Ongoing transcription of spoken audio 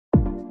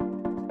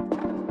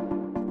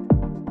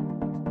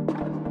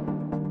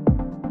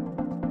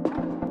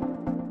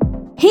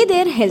Hey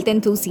there, health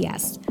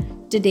enthusiasts.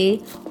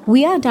 Today,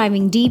 we are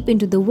diving deep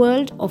into the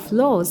world of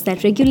laws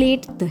that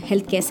regulate the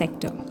healthcare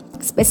sector.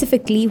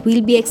 Specifically,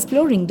 we'll be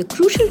exploring the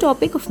crucial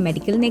topic of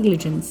medical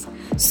negligence.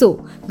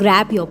 So,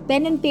 grab your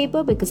pen and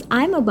paper because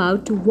I'm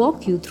about to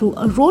walk you through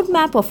a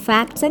roadmap of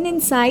facts and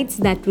insights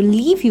that will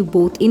leave you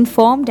both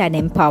informed and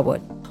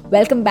empowered.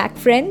 Welcome back,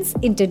 friends.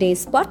 In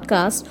today's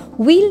podcast,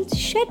 we'll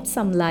shed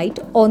some light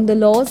on the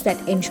laws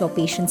that ensure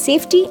patient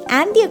safety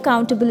and the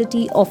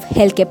accountability of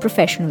healthcare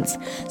professionals.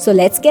 So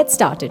let's get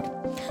started.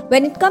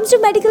 When it comes to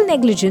medical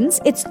negligence,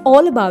 it's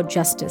all about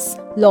justice.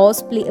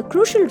 Laws play a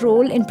crucial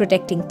role in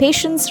protecting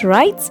patients'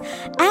 rights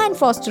and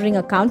fostering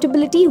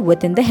accountability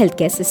within the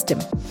healthcare system.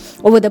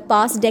 Over the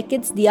past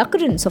decades, the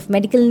occurrence of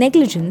medical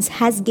negligence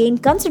has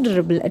gained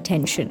considerable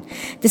attention.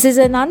 This is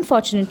an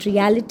unfortunate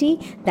reality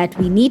that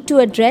we need to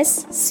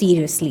address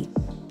seriously.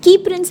 Key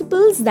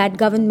principles that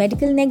govern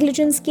medical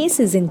negligence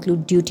cases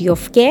include duty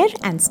of care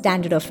and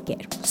standard of care.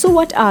 So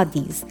what are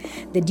these?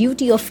 The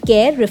duty of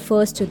care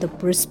refers to the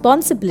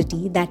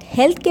responsibility that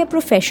healthcare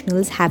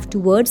professionals have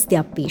towards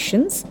their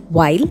patients,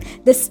 while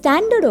the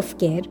standard of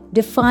care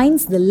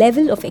defines the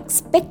level of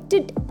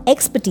expected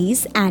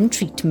expertise and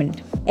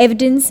treatment.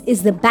 Evidence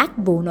is the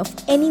backbone of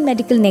any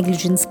medical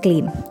negligence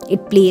claim.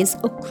 It plays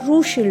a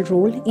crucial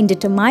role in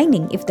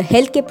determining if the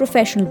healthcare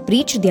professional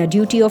breached their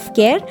duty of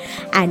care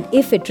and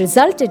if it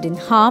resulted in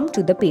harm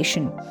to the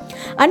patient.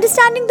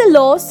 Understanding the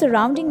laws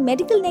surrounding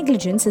medical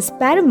negligence is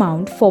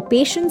paramount for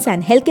patients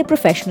and healthcare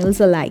professionals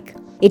alike.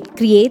 It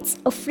creates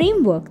a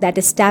framework that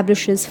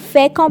establishes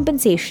fair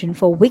compensation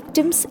for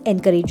victims,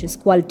 encourages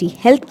quality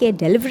healthcare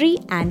delivery,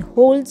 and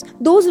holds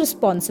those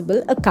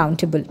responsible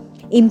accountable.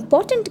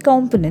 Important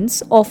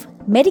components of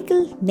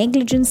medical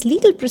negligence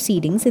legal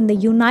proceedings in the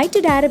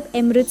United Arab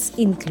Emirates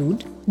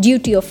include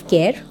duty of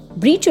care,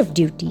 breach of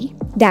duty,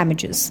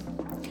 damages.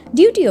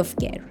 Duty of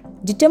care.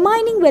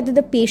 Determining whether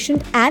the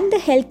patient and the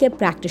healthcare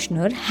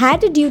practitioner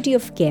had a duty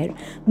of care,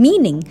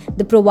 meaning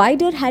the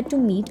provider had to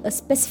meet a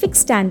specific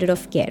standard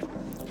of care.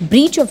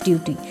 Breach of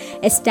duty,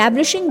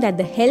 establishing that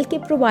the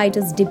healthcare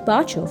provider's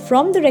departure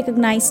from the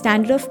recognized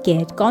standard of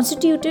care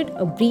constituted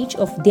a breach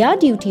of their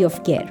duty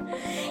of care.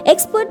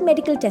 Expert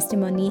medical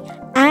testimony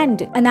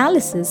and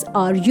analysis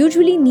are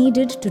usually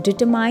needed to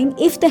determine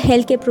if the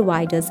healthcare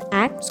provider's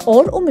acts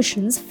or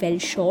omissions fell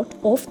short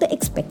of the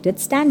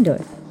expected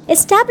standard.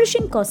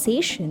 Establishing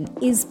causation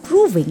is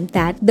proving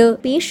that the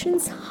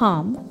patient's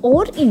harm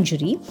or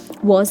injury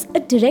was a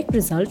direct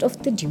result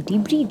of the duty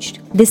breached.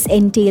 This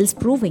entails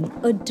proving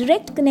a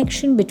direct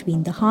connection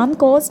between the harm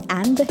caused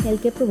and the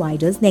healthcare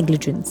provider's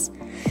negligence.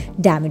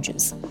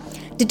 Damages.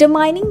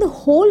 Determining the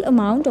whole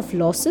amount of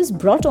losses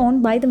brought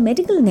on by the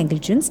medical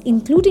negligence,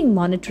 including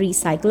monetary,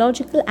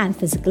 psychological, and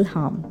physical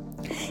harm.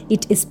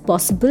 It is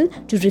possible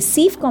to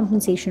receive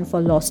compensation for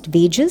lost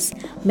wages,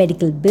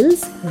 medical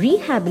bills,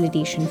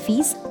 rehabilitation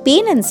fees,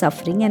 pain and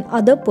suffering, and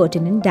other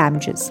pertinent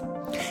damages.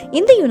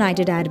 In the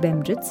United Arab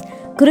Emirates,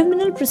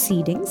 criminal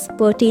proceedings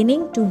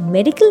pertaining to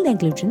medical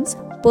negligence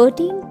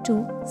pertain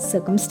to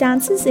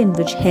circumstances in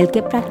which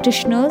healthcare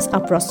practitioners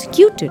are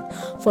prosecuted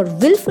for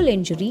willful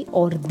injury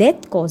or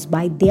death caused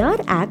by their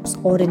acts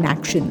or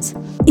inactions.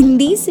 In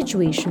these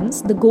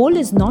situations, the goal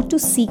is not to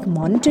seek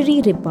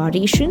monetary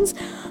reparations,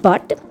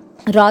 but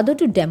rather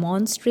to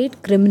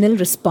demonstrate criminal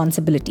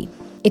responsibility.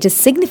 It is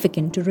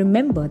significant to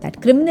remember that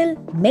criminal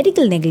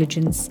medical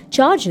negligence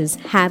charges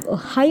have a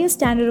higher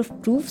standard of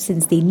proof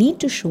since they need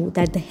to show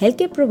that the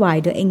healthcare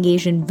provider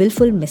engaged in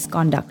willful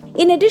misconduct.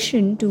 In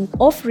addition to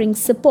offering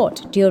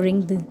support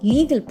during the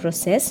legal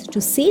process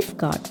to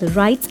safeguard the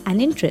rights and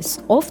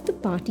interests of the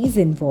parties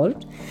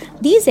involved,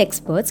 these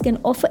experts can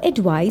offer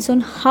advice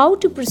on how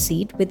to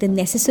proceed with the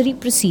necessary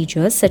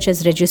procedures such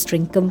as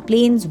registering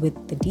complaints with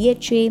the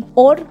DHA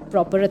or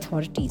proper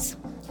authorities.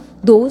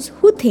 Those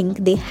who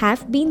think they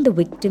have been the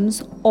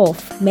victims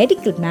of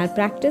medical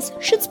malpractice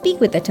should speak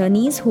with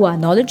attorneys who are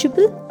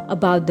knowledgeable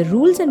about the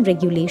rules and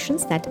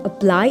regulations that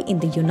apply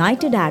in the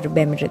United Arab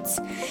Emirates.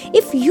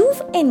 If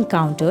you've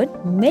encountered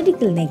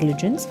medical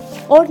negligence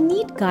or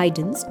need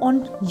guidance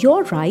on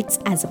your rights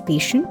as a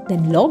patient,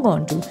 then log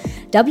on to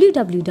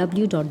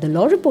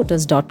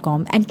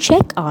www.thelawreporters.com and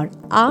check our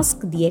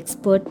Ask the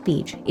Expert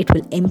page. It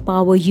will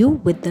empower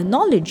you with the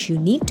knowledge you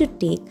need to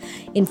take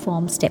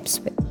informed steps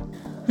with.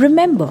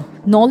 Remember,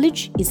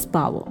 knowledge is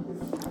power.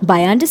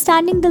 By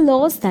understanding the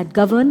laws that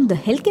govern the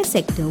healthcare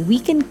sector, we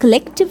can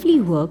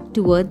collectively work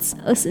towards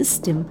a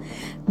system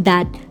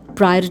that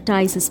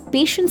prioritizes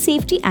patient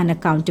safety and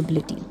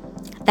accountability.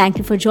 Thank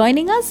you for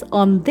joining us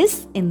on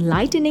this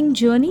enlightening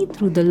journey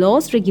through the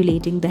laws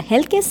regulating the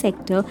healthcare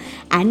sector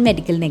and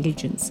medical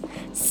negligence.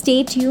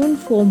 Stay tuned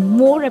for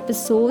more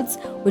episodes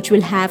which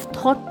will have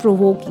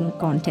thought-provoking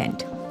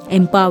content,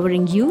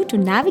 empowering you to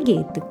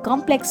navigate the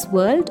complex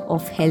world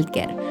of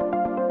healthcare.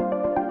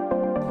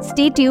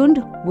 Stay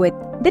tuned with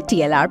the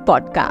TLR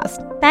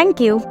podcast. Thank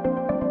you.